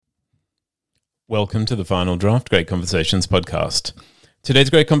Welcome to the Final Draft Great Conversations podcast. Today's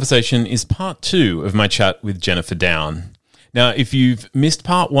great conversation is part 2 of my chat with Jennifer Down. Now, if you've missed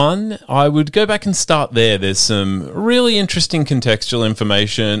part 1, I would go back and start there. There's some really interesting contextual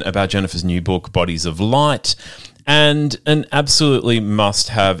information about Jennifer's new book, Bodies of Light, and an absolutely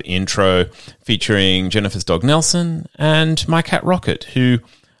must-have intro featuring Jennifer's dog Nelson and my cat Rocket, who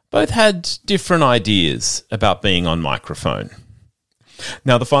both had different ideas about being on microphone.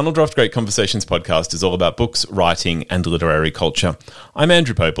 Now, the Final Draft Great Conversations podcast is all about books, writing, and literary culture. I'm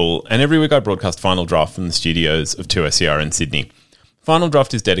Andrew Popel, and every week I broadcast Final Draft from the studios of 2SER in Sydney. Final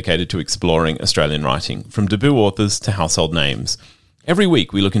Draft is dedicated to exploring Australian writing, from debut authors to household names. Every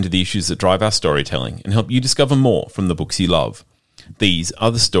week we look into the issues that drive our storytelling and help you discover more from the books you love. These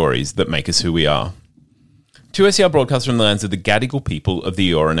are the stories that make us who we are. 2SER broadcasts from the lands of the Gadigal people of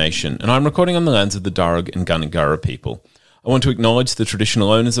the Eora Nation, and I'm recording on the lands of the Darug and Gundungurra people. I want to acknowledge the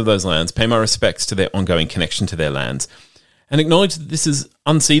traditional owners of those lands, pay my respects to their ongoing connection to their lands, and acknowledge that this is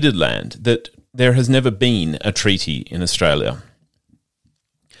unceded land, that there has never been a treaty in Australia.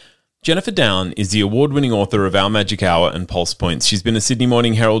 Jennifer Down is the award-winning author of Our Magic Hour and Pulse Points. She's been a Sydney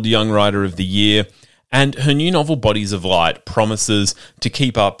Morning Herald Young Writer of the Year, and her new novel, Bodies of Light, promises to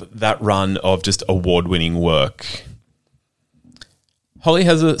keep up that run of just award-winning work. Holly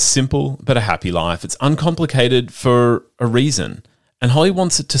has a simple but a happy life. It's uncomplicated for a reason, and Holly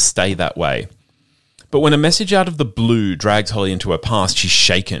wants it to stay that way. But when a message out of the blue drags Holly into her past, she's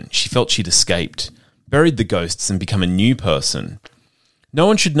shaken. She felt she'd escaped, buried the ghosts, and become a new person. No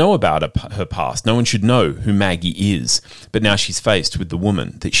one should know about her past. No one should know who Maggie is. But now she's faced with the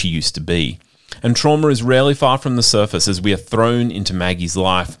woman that she used to be. And trauma is rarely far from the surface as we are thrown into Maggie's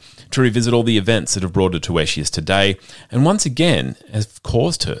life to revisit all the events that have brought her to where she is today, and once again have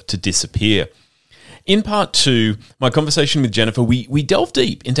caused her to disappear. In part 2, my conversation with Jennifer, we delve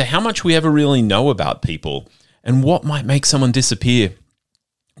deep into how much we ever really know about people and what might make someone disappear.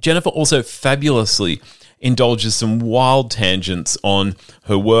 Jennifer also fabulously indulges some wild tangents on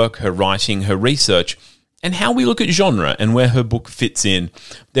her work, her writing, her research, and how we look at genre and where her book fits in.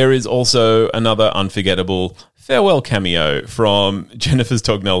 There is also another unforgettable farewell cameo from Jennifer's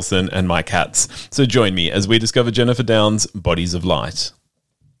dog Nelson and my cats. So join me as we discover Jennifer Down's Bodies of Light.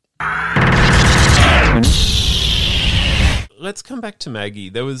 Let's come back to Maggie.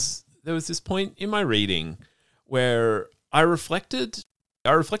 There was this point in my reading where I reflected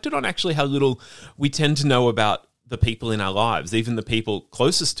on actually how little we tend to know about the people in our lives, even the people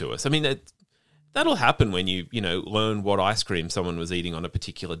closest to us. I mean, that'll happen when you learn what ice cream someone was eating on a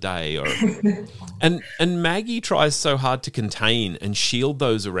particular day, and Maggie tries so hard to contain and shield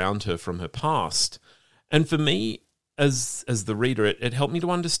those around her from her past. And for me, as the reader, it helped me to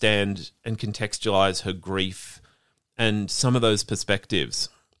understand and contextualize her grief and some of those perspectives.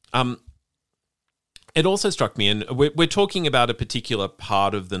 It also struck me, and we're talking about a particular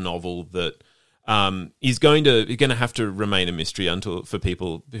part of the novel that is going to have to remain a mystery for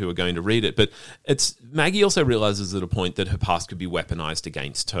people who are going to read it. But Maggie also realizes at a point that her past could be weaponized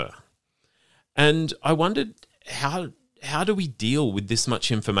against her, and I wondered how do we deal with this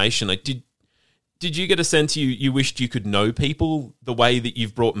much information? Like, did you get a sense you wished you could know people the way that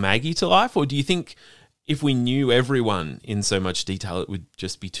you've brought Maggie to life, or do you think if we knew everyone in so much detail, it would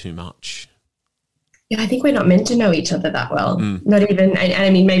just be too much? Yeah, I think we're not meant to know each other that well. Not even, and I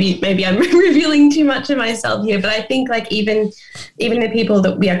mean, maybe I'm revealing too much of myself here, but I think like even the people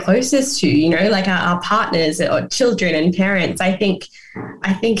that we are closest to, like our partners or children and parents, I think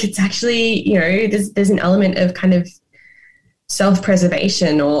it's actually, there's an element of kind of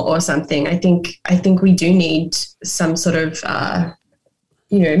self-preservation or something. I think we do need some sort of,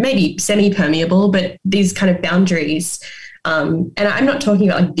 maybe semi-permeable, but these kind of boundaries. And I'm not talking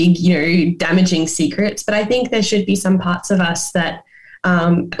about like big, damaging secrets, but I think there should be some parts of us that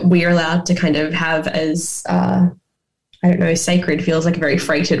we are allowed to kind of have as, sacred feels like a very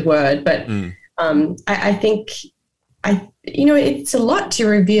freighted word, but I think it's a lot to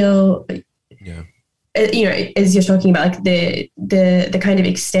reveal, as you're talking about like the kind of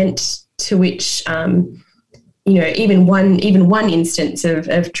extent to which, even one instance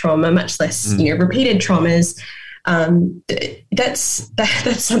of trauma, much less, repeated traumas, that's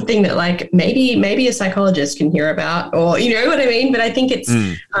something that like maybe a psychologist can hear about, or you know what I mean. But I think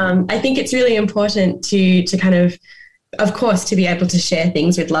it's really important to kind of course, to be able to share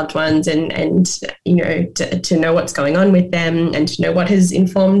things with loved ones and to know what's going on with them and to know what has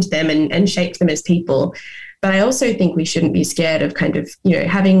informed them and shaped them as people. But I also think we shouldn't be scared of kind of,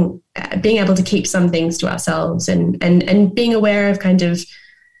 being able to keep some things to ourselves and being aware of kind of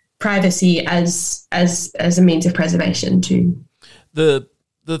privacy as a means of preservation too. The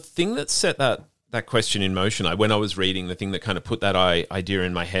thing that set that that question in motion. When I was reading, the thing that kind of put that idea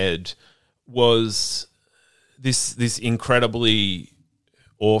in my head was this incredibly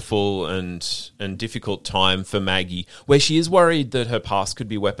awful and difficult time for Maggie, where she is worried that her past could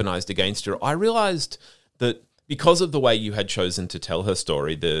be weaponized against her. I realized that because of the way you had chosen to tell her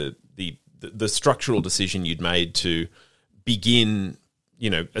story, the structural decision you'd made to begin,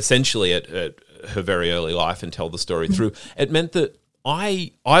 essentially at her very early life and tell the story through, it meant that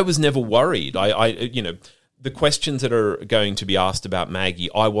I was never worried. The questions that are going to be asked about Maggie,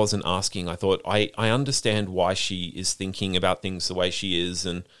 I wasn't asking. I thought, I understand why she is thinking about things the way she is,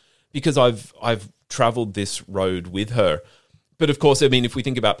 and because I've traveled this road with her. But of course, I mean, if we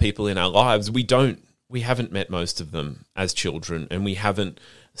think about people in our lives, we haven't met most of them as children, and we haven't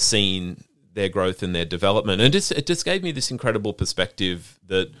seen their growth and their development. And it just gave me this incredible perspective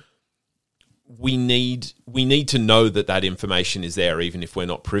that we need to know that information is there, even if we're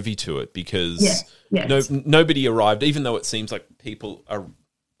not privy to it, because nobody arrived, even though it seems like people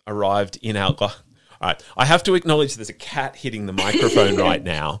arrived in our life. All right, I have to acknowledge there's a cat hitting the microphone right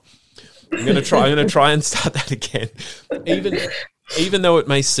now. I'm going to try and start that again. Even though it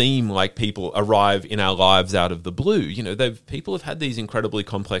may seem like people arrive in our lives out of the blue, people have had these incredibly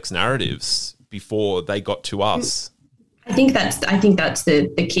complex narratives before they got to us. I think that's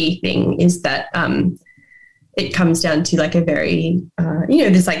the key thing, is that it comes down to like a very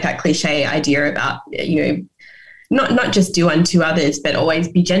there's like that cliche idea about not just do unto others, but always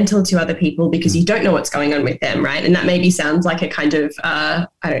be gentle to other people, because you don't know what's going on with them, right? And that maybe sounds like a kind of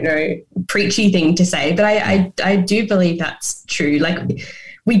preachy thing to say, but I do believe that's true. Like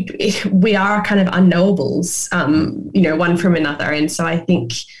we are kind of unknowables, one from another, and so I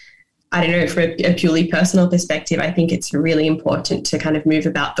think, I don't know, from a purely personal perspective, I think it's really important to kind of move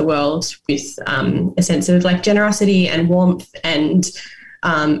about the world with a sense of like generosity and warmth. And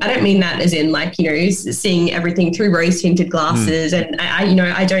I don't mean that as in like, seeing everything through rose-tinted glasses. And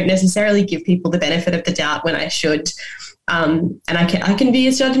I don't necessarily give people the benefit of the doubt when I should. And I can be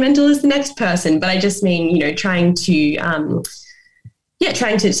as judgmental as the next person, but I just mean, trying to bear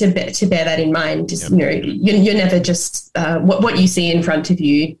that in mind. Just, you're never just what you see in front of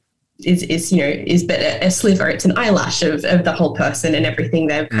you is but a sliver. It's an eyelash of the whole person and everything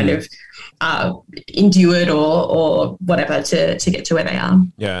they've kind of endured or whatever to get to where they are.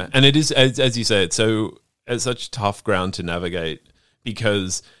 Yeah, and it is, as you say, it's such tough ground to navigate,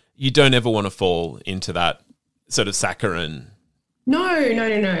 because you don't ever want to fall into that sort of saccharine. No.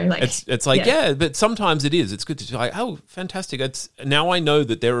 Like it's like, yeah, but sometimes it is. It's good to be like, oh, fantastic. Now I know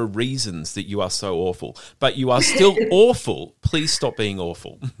that there are reasons that you are so awful, but you are still awful. Please stop being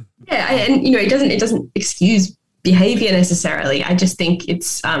awful. Yeah, and it doesn't excuse behavior necessarily. I just think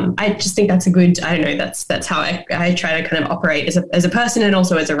it's that's a good, I don't know, that's how I try to kind of operate as a person, and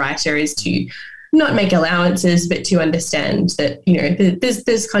also as a writer, is to not make allowances, but to understand that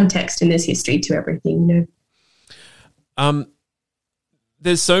there's context and there's history to everything.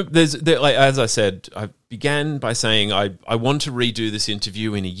 There's like, as I said, I began by saying I want to redo this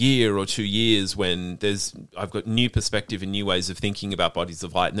interview in a year or 2 years when I've got new perspective and new ways of thinking about Bodies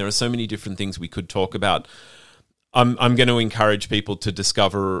of Light, and there are so many different things we could talk about. I'm going to encourage people to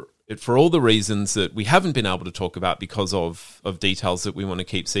discover it for all the reasons that we haven't been able to talk about because of details that we want to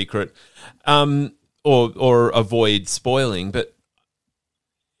keep secret, or avoid spoiling. But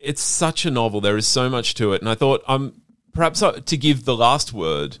it's such a novel. There is so much to it, and I thought perhaps to give the last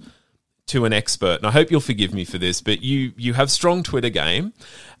word to an expert, and I hope you'll forgive me for this, but you have strong Twitter game,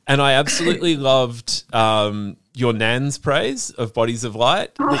 and I absolutely loved your Nan's praise of Bodies of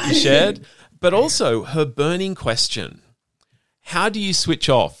Light that you shared, but also her burning question. How do you switch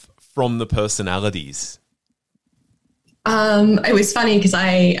off from the personalities? It was funny because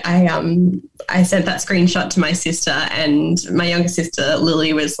I sent that screenshot to my sister, and my younger sister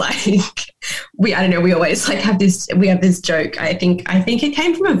Lily was like, we always like have this joke. I think it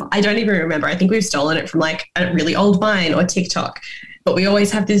came from I don't even remember. I think we've stolen it from like a really old Vine or TikTok, but we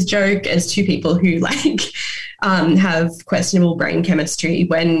always have this joke as two people who like have questionable brain chemistry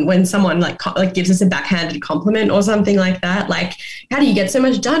when someone like gives us a backhanded compliment or something like that, like, how do you get so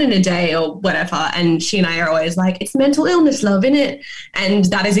much done in a day or whatever, and she and I are always like, it's mental illness, love, innit? And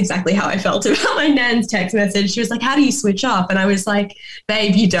that is exactly how I felt about my Nan's text message. She was like, how do you switch off? And I was like,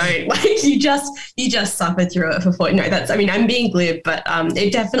 babe, you don't. Like, you just suffer through it for 40. No, I'm being glib, but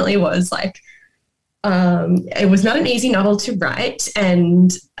it definitely was like, it was not an easy novel to write,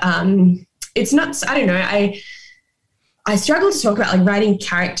 and it's not, I don't know, I struggle to talk about like writing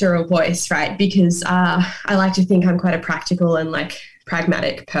character or voice, right? Because I like to think I'm quite a practical and like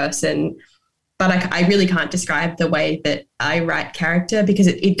pragmatic person. but I really can't describe the way that I write character, because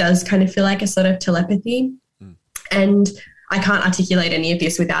it does kind of feel like a sort of telepathy. And I can't articulate any of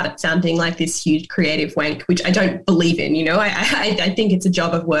this without it sounding like this huge creative wank, which I don't believe in. I think it's a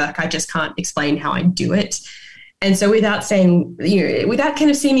job of work. I just can't explain how I do it. And so without saying, without kind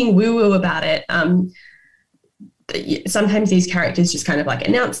of seeming woo-woo about it, sometimes these characters just kind of like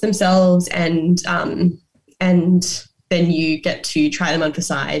announce themselves, and then you get to try them on for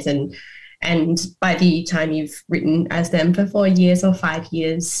size. And by the time you've written as them for 4 years or 5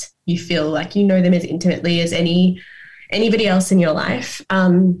 years, you feel like you know them as intimately as anybody else in your life.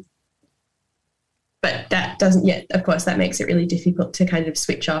 But that doesn't yet, of course, that makes it really difficult to kind of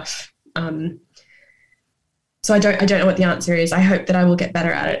switch off. So I don't know what the answer is. I hope that I will get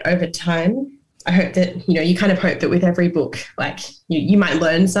better at it over time. I hope that, you kind of hope that with every book, like you might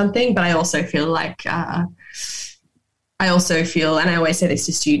learn something, but I also feel like, and I always say this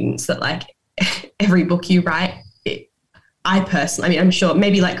to students, that like every book you write, I personally, I'm sure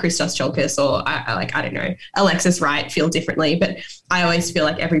maybe like Christos Tsiolkas or I don't know, Alexis Wright feel differently, but I always feel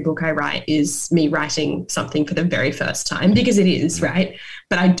like every book I write is me writing something for the very first time, because it is, right?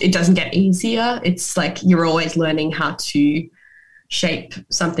 But it doesn't get easier. It's like you're always learning how to shape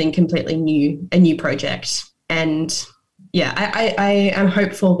something completely new, a new project. And yeah, I am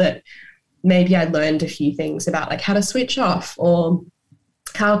hopeful that maybe I learned a few things about like how to switch off, or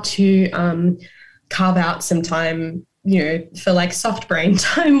how to carve out some time, for like soft brain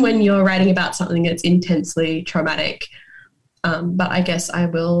time when you're writing about something that's intensely traumatic. But I guess I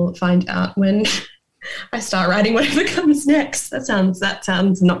will find out when I start writing whatever comes next. That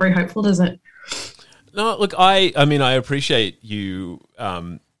sounds not very hopeful, does it? No, look, I appreciate you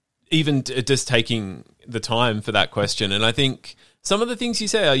even just taking the time for that question. And I think some of the things you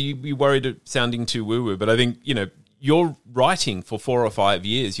say, are you worried of sounding too woo-woo? But I think, you're writing for 4 or 5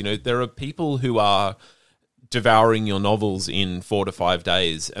 years. There are people who are devouring your novels in 4 to 5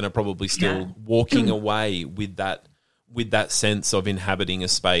 days and are probably still walking away with that sense of inhabiting a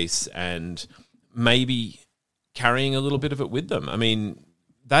space and maybe carrying a little bit of it with them. I mean,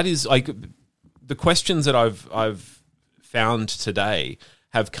 that is like the questions that I've found today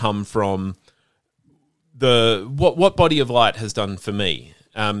have come from what Body of Light has done for me.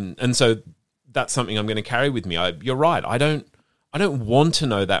 And so that's something I'm going to carry with me. You're right. I don't want to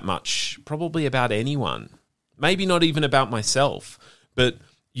know that much probably about anyone. Maybe not even about myself, but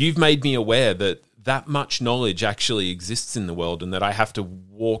you've made me aware that much knowledge actually exists in the world, and that I have to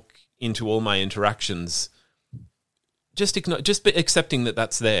walk into all my interactions just accepting that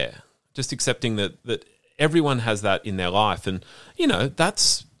that's there, just accepting that everyone has that in their life. And,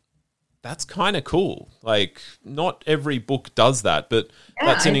 that's kind of cool. Like, not every book does that, but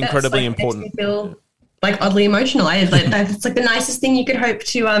that's an incredibly important... Makes me feel like oddly emotional. It's like the nicest thing you could hope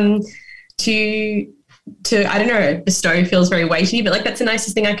to I don't know, bestow feels very weighty, but like that's the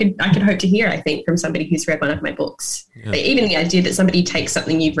nicest thing I could hope to hear, I think, from somebody who's read one of my books. Yeah. Even the idea that somebody takes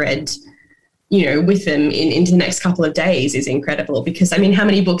something you've read, with them into the next couple of days is incredible. Because I mean, how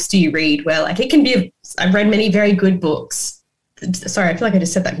many books do you read where like it can be I've read many very good books. Sorry, I feel like I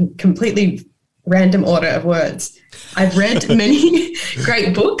just said that in completely random order of words. I've read many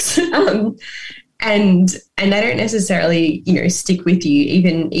great books. And they don't necessarily, stick with you,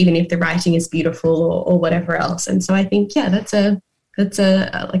 even if the writing is beautiful or whatever else. And so I think, that's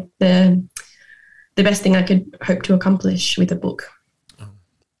like the best thing I could hope to accomplish with a book.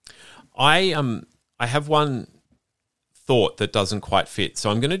 I have one thought that doesn't quite fit,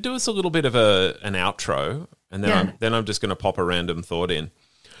 so I'm going to do us a little bit of an outro, and then I'm just going to pop a random thought in.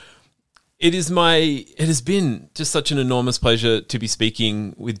 It has been just such an enormous pleasure to be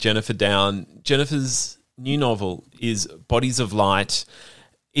speaking with Jennifer Down. Jennifer's new novel is Bodies of Light.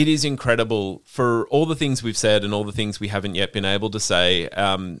 It is incredible for all the things we've said and all the things we haven't yet been able to say,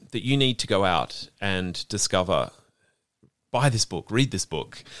 that you need to go out and discover. Buy this book, read this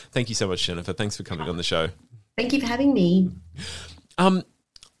book. Thank you so much, Jennifer. Thanks for coming on the show. Thank you for having me.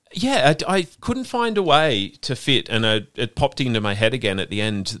 I couldn't find a way to fit, and it popped into my head again at the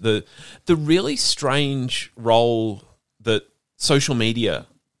end, the really strange role that social media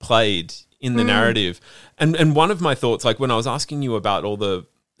played in the narrative. And one of my thoughts, like when I was asking you about all the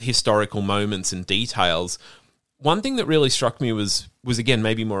historical moments and details, one thing that really struck me was again,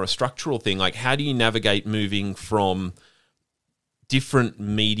 maybe more a structural thing, like how do you navigate moving from different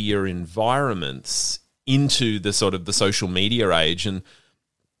media environments into the sort of the social media age. And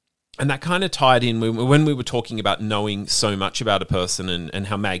that kind of tied in when we were talking about knowing so much about a person and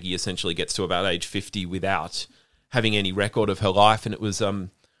how Maggie essentially gets to about age 50 without having any record of her life. And it was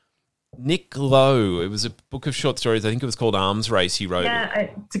Nick Lowe. It was a book of short stories. I think it was called Arms Race. He wrote. Yeah,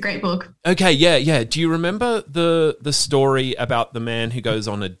 it's a great book. Okay, yeah. Do you remember the story about the man who goes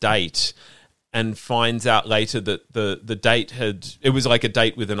on a date and finds out later that the date it was like a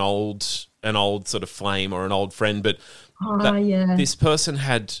date with an old sort of flame or an old friend, but this person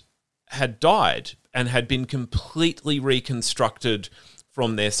had died and had been completely reconstructed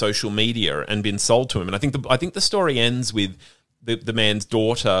from their social media and been sold to him. And I think the story ends with the man's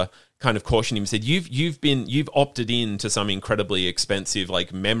daughter kind of cautioned him, said, you've opted in to some incredibly expensive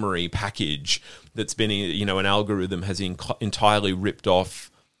like memory package that's been, an algorithm has entirely ripped off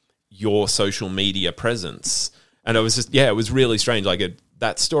your social media presence. And it was just, it was really strange. Like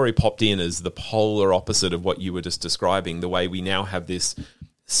that story popped in as the polar opposite of what you were just describing, the way we now have this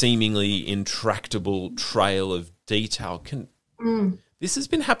seemingly intractable trail of detail. This has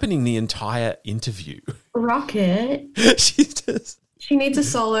been happening the entire interview. Rocket. She needs a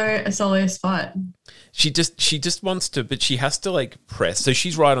solo spot. She just wants to, but she has to like press. So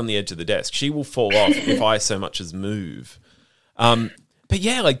she's right on the edge of the desk. She will fall off if I so much as move. But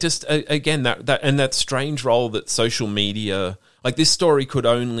yeah, like just again that strange role that social media, like this story could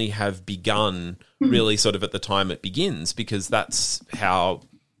only have begun really sort of at the time it begins, because that's how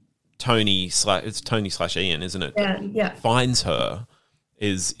it's Tony/Ian, isn't it? Yeah. Finds her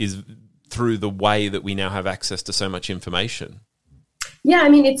is through the way that we now have access to so much information. Yeah, I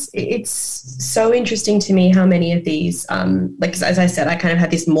mean, it's so interesting to me how many of these, like as I said, I kind of had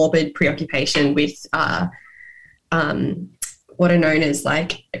this morbid preoccupation with what are known as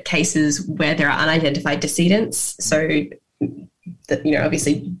like cases where there are unidentified decedents. So that,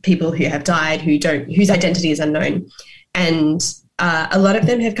 obviously people who have died whose identity is unknown, and a lot of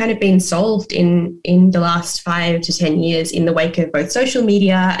them have kind of been solved in the last 5 to 10 years in the wake of both social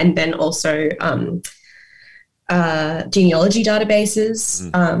media and then also genealogy databases.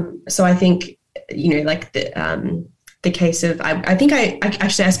 So I think, like the case of, I think I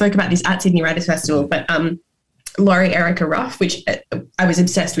spoke about this at Sydney Writers Festival, but Laurie Erica Ruff, which I was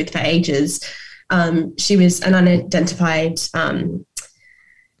obsessed with for ages. She was an unidentified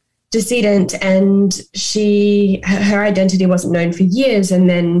decedent, and her identity wasn't known for years. And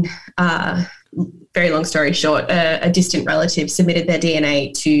then, very long story short, a distant relative submitted their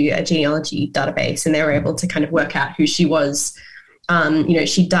DNA to a genealogy database, and they were able to kind of work out who she was.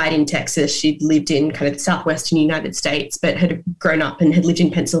 She died in Texas. She'd lived in kind of the southwestern United States, but had grown up and had lived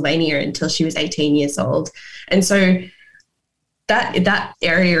in Pennsylvania until she was 18 years old. And so that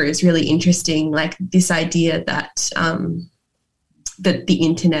area is really interesting, like this idea that that the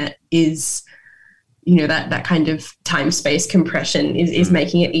internet is, that kind of time-space compression is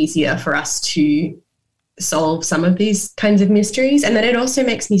making it easier for us to solve some of these kinds of mysteries. And then it also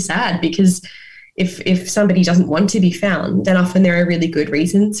makes me sad, because if somebody doesn't want to be found, then often there are really good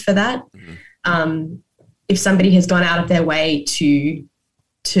reasons for that. If somebody has gone out of their way to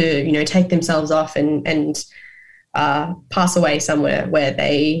take themselves off and pass away somewhere where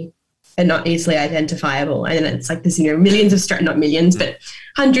they are not easily identifiable, and it's like there's millions of not millions, but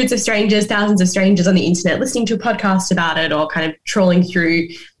hundreds of strangers, thousands of strangers on the internet listening to a podcast about it, or kind of trawling through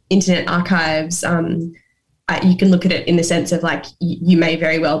internet archives. You can look at it in the sense of like you may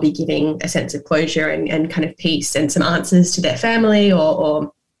very well be giving a sense of closure and kind of peace and some answers to their family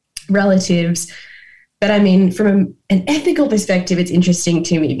or relatives. But I mean, from an ethical perspective, it's interesting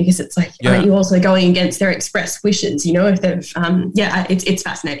to me, because it's like, aren't you also going against their expressed wishes? If they've, it's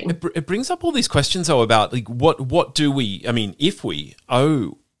fascinating. It brings up all these questions though about like what do we? I mean, if we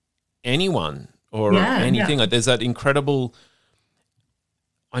owe anyone or anything, like there's that incredible.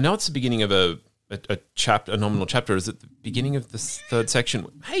 I know it's the beginning of a nominal chapter. Is it the beginning of the third section?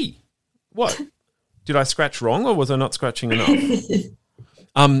 Hey, what did I scratch wrong, or was I not scratching enough?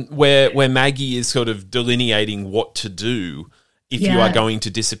 Where Maggie is sort of delineating what to do if you are going to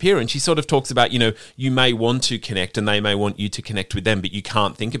disappear. And she sort of talks about, you may want to connect and they may want you to connect with them, but you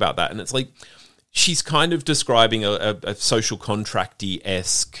can't think about that. And it's like she's kind of describing a social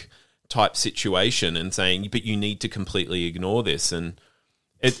contracty-esque type situation and saying, but you need to completely ignore this. And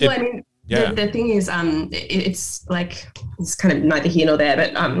the thing is, it's like, it's kind of neither here nor there,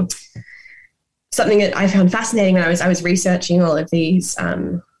 but something that I found fascinating when I was researching all of these,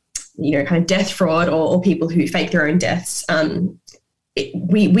 kind of death fraud or people who fake their own deaths.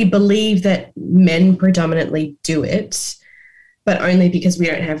 We believe that men predominantly do it, but only because we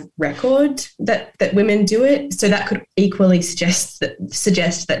don't have record that women do it. So that could equally suggest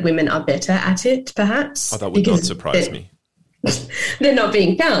that women are better at it, perhaps. Oh, that would not surprise me. They're not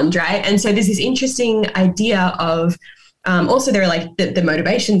being found, right? And so there's this interesting idea of Also, there are like the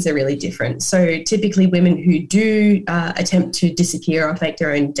motivations are really different. So typically women who do attempt to disappear or fake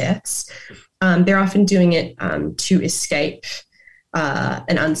their own deaths, they're often doing it to escape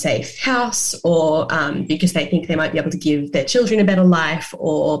an unsafe house, or because they think they might be able to give their children a better life,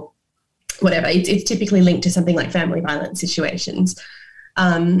 or whatever. It's typically linked to something like family violence situations.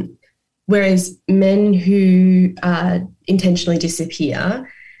 Whereas men who intentionally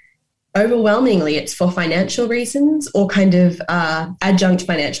disappear, overwhelmingly it's for financial reasons or kind of adjunct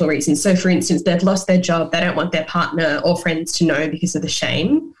financial reasons. So for instance, they've lost their job, they don't want their partner or friends to know because of the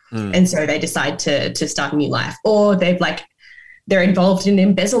shame. And so they decide to start a new life, or they're involved in an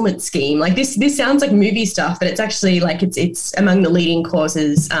embezzlement scheme. Like this sounds like movie stuff, but it's actually like it's among the leading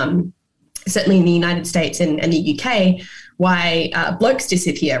causes, certainly in the United States and the UK, why blokes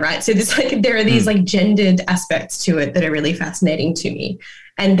disappear, right? So there are these like gendered aspects to it that are really fascinating to me.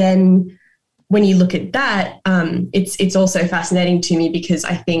 And then when you look at that, it's also fascinating to me because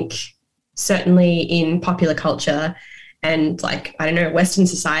I think certainly in popular culture and Western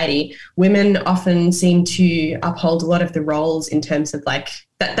society, women often seem to uphold a lot of the roles in terms of like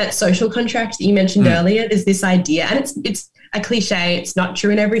that social contract that you mentioned earlier. There's this idea, and it's a cliche, it's not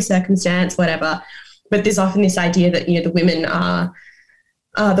true in every circumstance, whatever, but there's often this idea that, the women are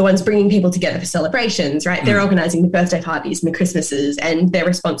the ones bringing people together for celebrations, right? They're organizing the birthday parties and the Christmases, and they're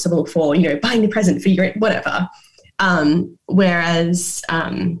responsible for, buying the present for your whatever. Whereas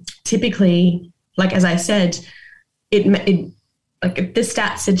typically, like as I said, it the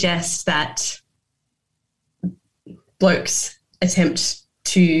stats suggest that blokes attempt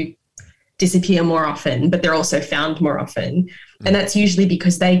to disappear more often, but they're also found more often. And that's usually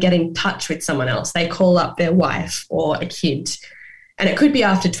because they get in touch with someone else. They call up their wife or a kid, and it could be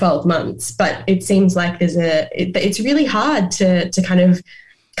after 12 months, but it seems like it's really hard to kind of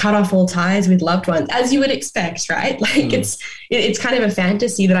cut off all ties with loved ones, as you would expect, right? Like it's kind of a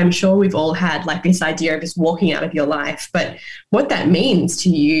fantasy that I'm sure we've all had, like this idea of just walking out of your life. But what that means to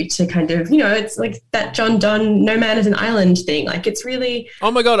you to kind of, it's like that John Donne, no man is an island thing. Like it's really...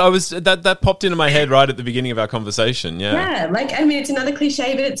 Oh my God, that popped into my head right at the beginning of our conversation. Yeah. Yeah, it's another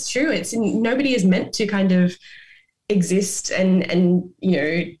cliche, but it's true. Nobody is meant to kind of exist and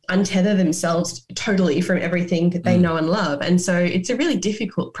untether themselves totally from everything that they know and love. And so it's a really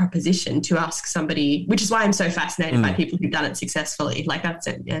difficult proposition to ask somebody, which is why I'm so fascinated by people who've done it successfully. Like that's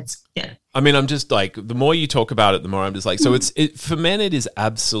it. Yeah. I mean, I'm just like, the more you talk about it, the more I'm just like, so for men, it is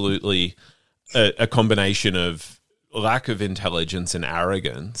absolutely a combination of lack of intelligence and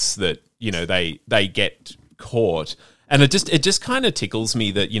arrogance that, they get caught. And it just kind of tickles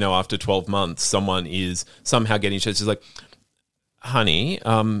me that, after 12 months, someone is somehow getting shit. It's like, honey,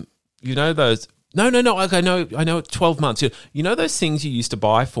 those... No, like I know 12 months. You know those things you used to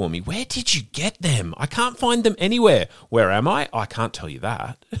buy for me? Where did you get them? I can't find them anywhere. Where am I? I can't tell you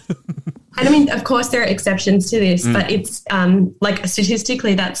that. And I mean, of course, there are exceptions to this, but it's like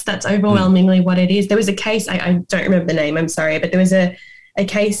statistically, that's overwhelmingly what it is. There was a case, I don't remember the name, I'm sorry, but there was a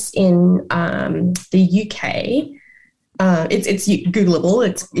case in the UK. It's Googleable.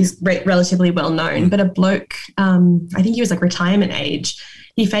 It's relatively well known, but a bloke, I think he was like retirement age.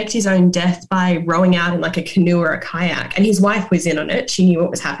 He faked his own death by rowing out in like a canoe or a kayak, and his wife was in on it. She knew what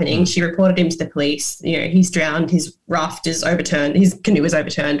was happening. She reported him to the police. He's drowned. His raft is overturned. His canoe is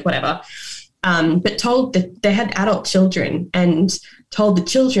overturned. Whatever. But told that they had adult children and told the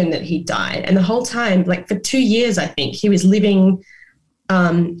children that he died. And the whole time, like for 2 years, I think he was living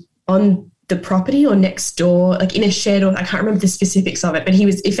on the property or next door, like in a shed, or I can't remember the specifics of it, but he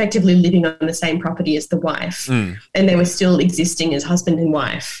was effectively living on the same property as the wife, and they were still existing as husband and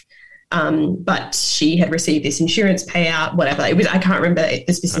wife. But she had received this insurance payout, whatever it was. I can't remember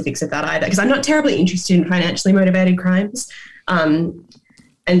the specifics of that either, because I'm not terribly interested in financially motivated crimes.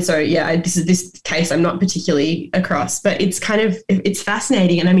 And so, this case I'm not particularly across, but it's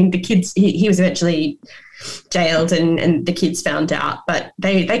fascinating. And I mean, the kids, he was eventually jailed and the kids found out, but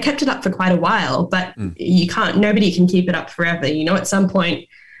they kept it up for quite a while, but nobody can keep it up forever. At some point,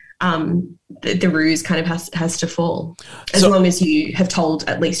 the ruse kind of has to fall, as long as you have told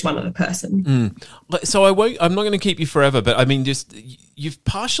at least one other person. So I'm not going to keep you forever, but I mean, just, you've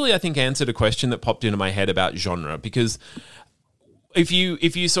partially, I think, answered a question that popped into my head about genre, because if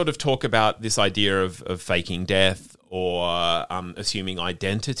you sort of talk about this idea of faking death or assuming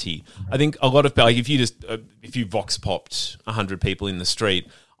identity, I think a lot of, like, if you vox popped 100 people in the street,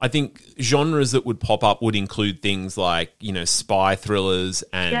 I think genres that would pop up would include things like, spy thrillers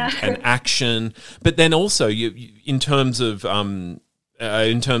and action, but then also in terms of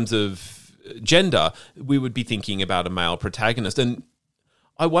gender, we would be thinking about a male protagonist. And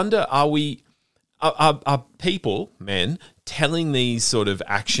I wonder, are we are people, men, telling these sort of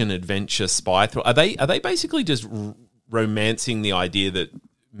action adventure spy are they basically just romancing the idea that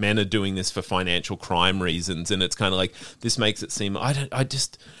men are doing this for financial crime reasons, and it's kind of like this makes it seem I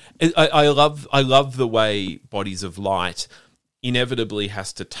love the way Bodies of Light inevitably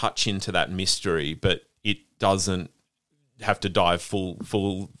has to touch into that mystery, but it doesn't have to dive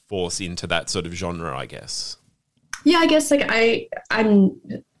full force into that sort of genre, I guess. Yeah, I guess like I'm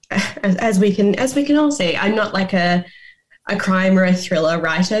as we can all see, I'm not like a crime or a thriller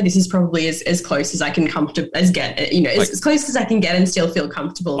writer. This is probably as close as I can get, you know, as close as I can get and still feel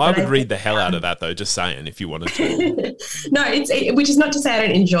comfortable. I would read the hell out of that though, just saying, if you wanted to. No, which is not to say I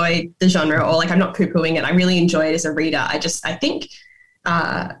don't enjoy the genre or like I'm not poo-pooing it. I really enjoy it as a reader. I think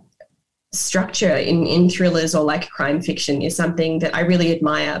structure in thrillers or like crime fiction is something that I really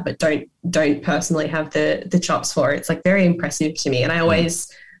admire, but don't personally have the chops for. It's like very impressive to me. And I always,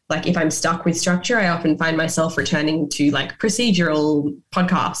 like if I'm stuck with structure, I often find myself returning to like procedural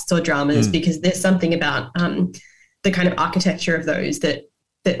podcasts or dramas because there's something about the kind of architecture of those that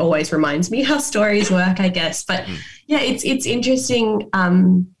always reminds me how stories work, I guess. But yeah, it's interesting.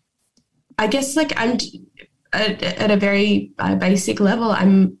 I guess like I'm at a very basic level,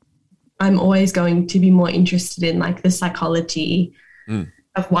 I'm always going to be more interested in like the psychology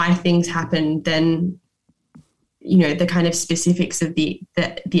of why things happen than, you know, the kind of specifics of the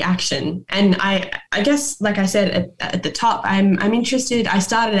action. And I guess, like I said at the top, I'm interested. I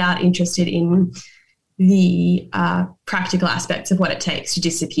started out interested in the practical aspects of what it takes to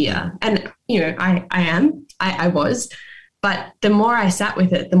disappear. And, you know, I was, but the more I sat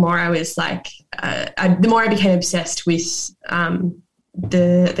with it, the more I was like, the more I became obsessed with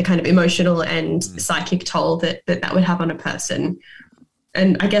the kind of emotional and psychic toll that would have on a person.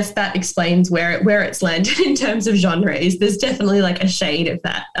 And I guess that explains where it's landed in terms of genre. Is there's definitely like a shade of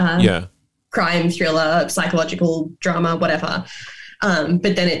that crime, thriller, psychological drama, whatever.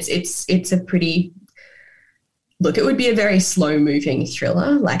 But then it's a pretty look. It would be a very slow moving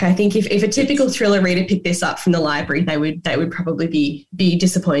thriller. Like I think if a typical thriller reader picked this up from the library, they would probably be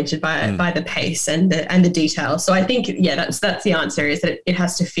disappointed by the pace and the detail. So I think that's the answer, is that it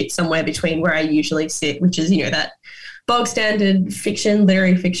has to fit somewhere between where I usually sit, which is, you know, that bog standard fiction,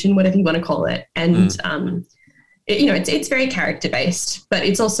 literary fiction, whatever you want to call it. And, you know, it's very character based, but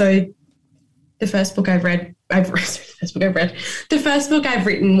it's also the first book I've written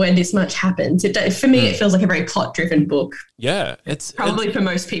where this much happens. For me, it feels like a very plot driven book. Yeah. Probably for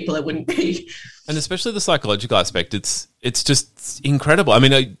most people it wouldn't be. And especially the psychological aspect, it's just incredible. I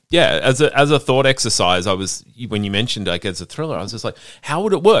mean, as a thought exercise, when you mentioned like as a thriller, I was just like, how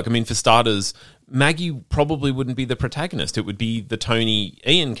would it work? I mean, for starters, Maggie probably wouldn't be the protagonist. It would be the Tony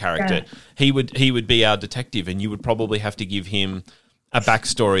Ian character. Yeah. He would be our detective, and you would probably have to give him a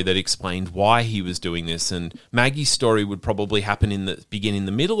backstory that explained why he was doing this. And Maggie's story would probably begin in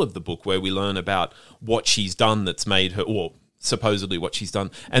the middle of the book, where we learn about what she's done that's made her, or supposedly what she's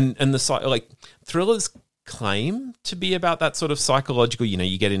done. And the thrillers claim to be about that sort of psychological, you know,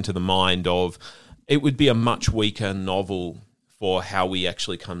 you get into the mind of, it would be a much weaker novel for how we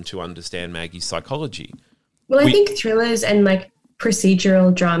actually come to understand Maggie's psychology. Well, I think thrillers and like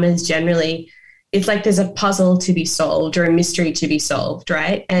procedural dramas generally, it's like there's a puzzle to be solved or a mystery to be solved,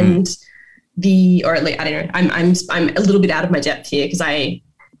 right? And or at least, I don't know, I'm a little bit out of my depth here because I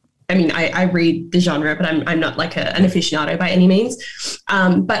read the genre, but I'm not like an aficionado by any means.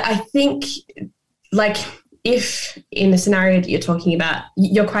 But I think like if in the scenario that you're talking about,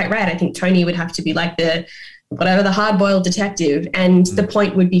 you're quite right. I think Tony would have to be like the hard-boiled detective, and the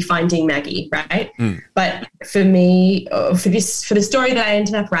point would be finding Maggie, right? But for me, for the story that I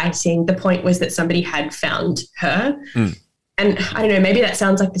ended up writing, the point was that somebody had found her. And I don't know, maybe that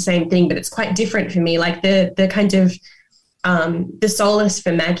sounds like the same thing, but it's quite different for me. Like the kind of the solace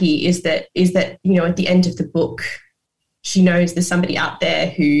for Maggie is that, you know, at the end of the book, she knows there's somebody out there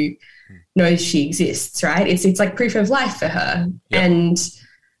who knows she exists, right? It's like proof of life for her. Yep. And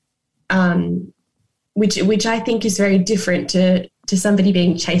which I think is very different to somebody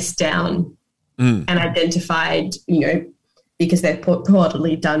being chased down and identified, you know, because they've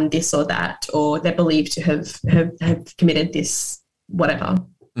purportedly done this or that, or they're believed to have committed this, whatever.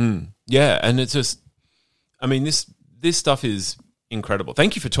 Yeah, and it's just, I mean, this stuff is incredible.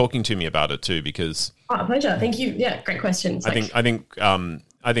 Thank you for talking to me about it too, because pleasure. Thank you. Yeah, great questions. I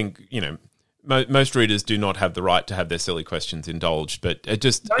think you know, most readers do not have the right to have their silly questions indulged, but it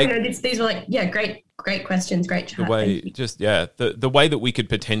just these were like great questions, great chat. The way that we could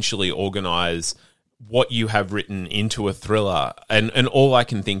potentially organize what you have written into a thriller, and all I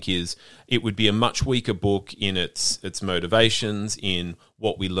can think is it would be a much weaker book in its motivations, in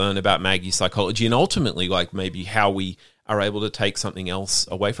what we learn about Maggie's psychology, and ultimately, like, maybe how we are able to take something else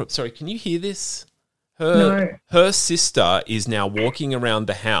away from it. Sorry, can you hear this? Her sister is now walking around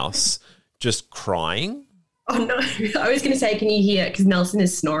the house just crying. Oh no, I was going to say, can you hear? Because Nelson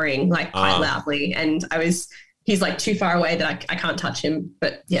is snoring like quite loudly, and he's like too far away that I can't touch him.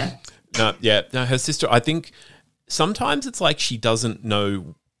 But yeah. No, her sister, I think sometimes it's like she doesn't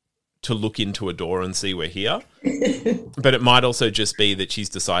know to look into a door and see we're here. But it might also just be that she's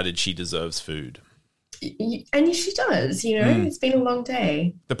decided she deserves food. And she does, It's been a long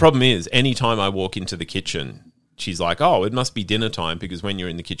day. The problem is, anytime I walk into the kitchen, she's like, oh, it must be dinner time because when you're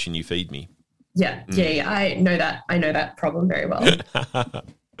in the kitchen, you feed me. Yeah. I know that. I know that problem very well.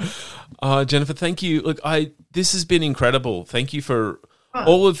 Jennifer, thank you. Look, this has been incredible. Thank you for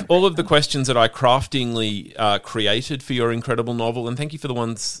all of the questions that I craftingly created for your incredible novel, and thank you for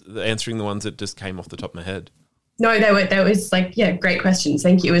answering the ones that just came off the top of my head. No, that was like, great questions.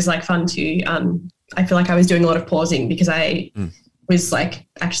 Thank you. It was like fun to. I feel like I was doing a lot of pausing because I was like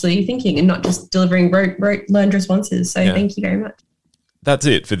actually thinking and not just delivering learned responses. So Thank you very much. That's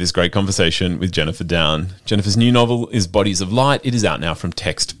it for this great conversation with Jennifer Down. Jennifer's new novel is Bodies of Light. It is out now from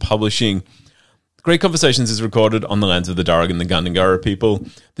Text Publishing. Great Conversations is recorded on the lands of the Darug and the Gundungurra people.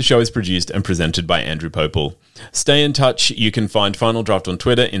 The show is produced and presented by Andrew Popel. Stay in touch. You can find Final Draft on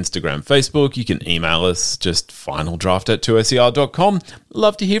Twitter, Instagram, Facebook. You can email us, just finaldraft@2ser.com.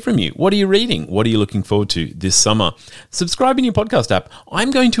 Love to hear from you. What are you reading? What are you looking forward to this summer? Subscribe in your podcast app.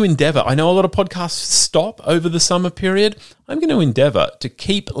 I'm going to endeavour. I know a lot of podcasts stop over the summer period. I'm going to endeavour to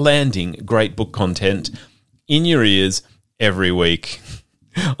keep landing great book content in your ears every week.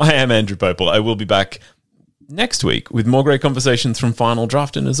 I am Andrew Popel. I will be back next week with more great conversations from Final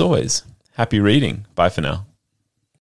Draft. And as always, happy reading. Bye for now.